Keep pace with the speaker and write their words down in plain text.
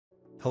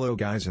Hello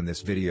guys, in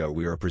this video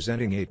we are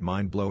presenting 8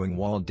 mind-blowing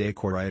wall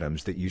decor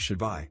items that you should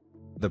buy.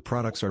 The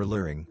products are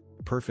alluring,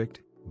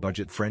 perfect,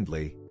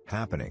 budget-friendly,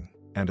 happening,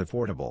 and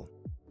affordable.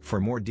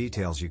 For more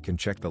details you can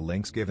check the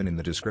links given in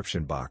the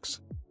description box.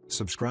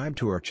 Subscribe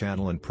to our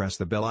channel and press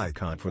the bell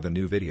icon for the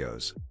new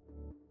videos.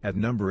 At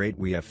number 8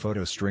 we have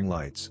photo string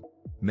lights.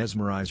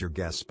 Mesmerize your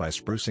guests by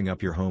sprucing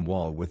up your home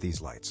wall with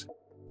these lights.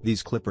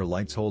 These clipper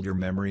lights hold your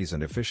memories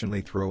and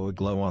efficiently throw a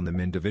glow on them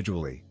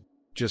individually.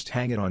 Just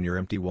hang it on your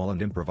empty wall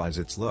and improvise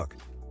its look.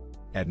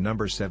 At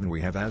number 7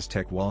 we have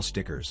Aztec wall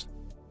stickers.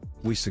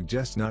 We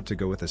suggest not to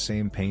go with the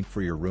same paint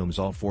for your room's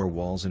all 4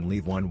 walls and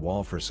leave one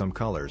wall for some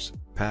colors,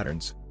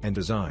 patterns, and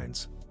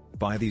designs.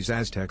 Buy these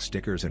Aztec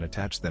stickers and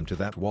attach them to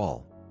that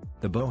wall.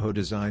 The boho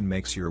design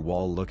makes your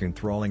wall look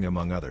enthralling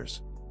among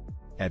others.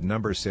 At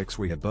number 6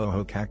 we have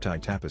boho cacti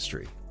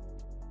tapestry.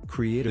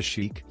 Create a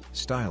chic,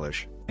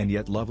 stylish, and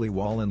yet lovely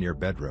wall in your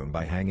bedroom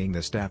by hanging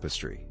this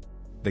tapestry.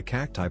 The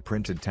cacti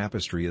printed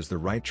tapestry is the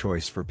right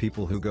choice for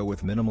people who go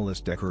with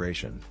minimalist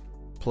decoration.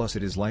 Plus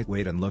it is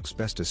lightweight and looks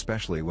best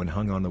especially when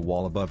hung on the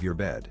wall above your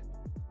bed.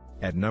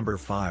 At number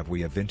 5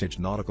 we have vintage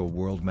nautical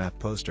world map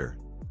poster.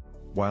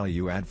 While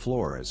you add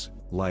floras,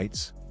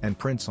 lights, and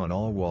prints on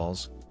all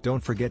walls,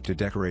 don't forget to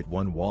decorate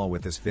one wall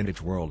with this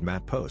vintage world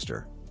map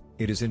poster.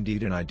 It is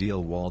indeed an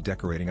ideal wall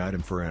decorating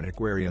item for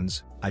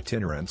antiquarians,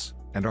 itinerants,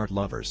 and art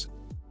lovers.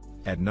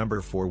 At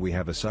number 4 we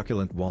have a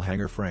succulent wall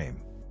hanger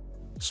frame.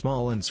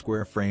 Small and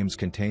square frames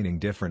containing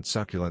different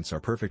succulents are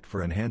perfect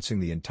for enhancing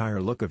the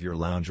entire look of your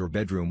lounge or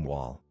bedroom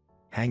wall.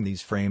 Hang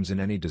these frames in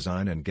any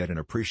design and get an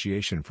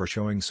appreciation for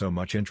showing so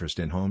much interest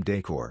in home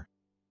decor.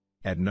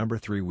 At number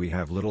 3 we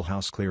have Little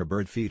House Clear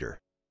Bird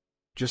Feeder.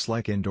 Just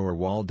like indoor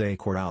wall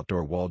decor,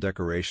 outdoor wall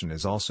decoration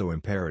is also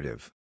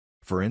imperative.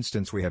 For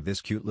instance, we have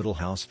this cute little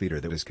house feeder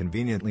that is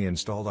conveniently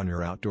installed on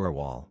your outdoor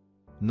wall.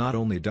 Not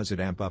only does it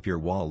amp up your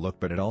wall look,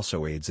 but it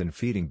also aids in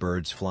feeding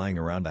birds flying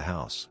around the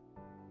house.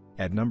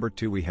 At number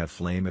 2 we have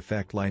flame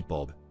effect light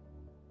bulb.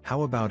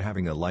 How about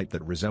having a light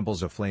that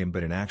resembles a flame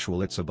but in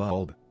actual it's a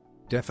bulb?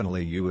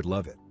 Definitely you would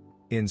love it.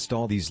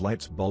 Install these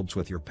lights bulbs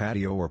with your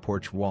patio or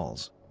porch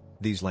walls.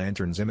 These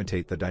lanterns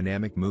imitate the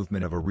dynamic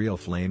movement of a real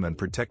flame and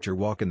protect your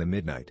walk in the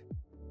midnight.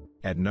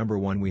 At number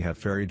 1 we have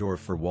fairy door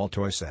for wall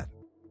toy set.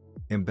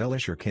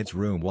 Embellish your kids'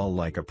 room wall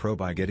like a pro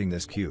by getting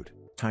this cute,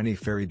 tiny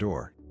fairy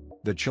door.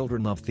 The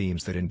children love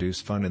themes that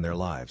induce fun in their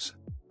lives.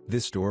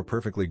 This door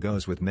perfectly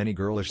goes with many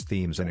girlish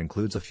themes and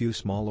includes a few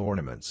small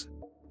ornaments.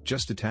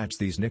 Just attach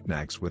these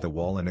knickknacks with a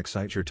wall and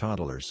excite your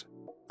toddlers.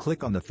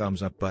 Click on the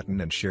thumbs up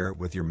button and share it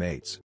with your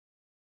mates.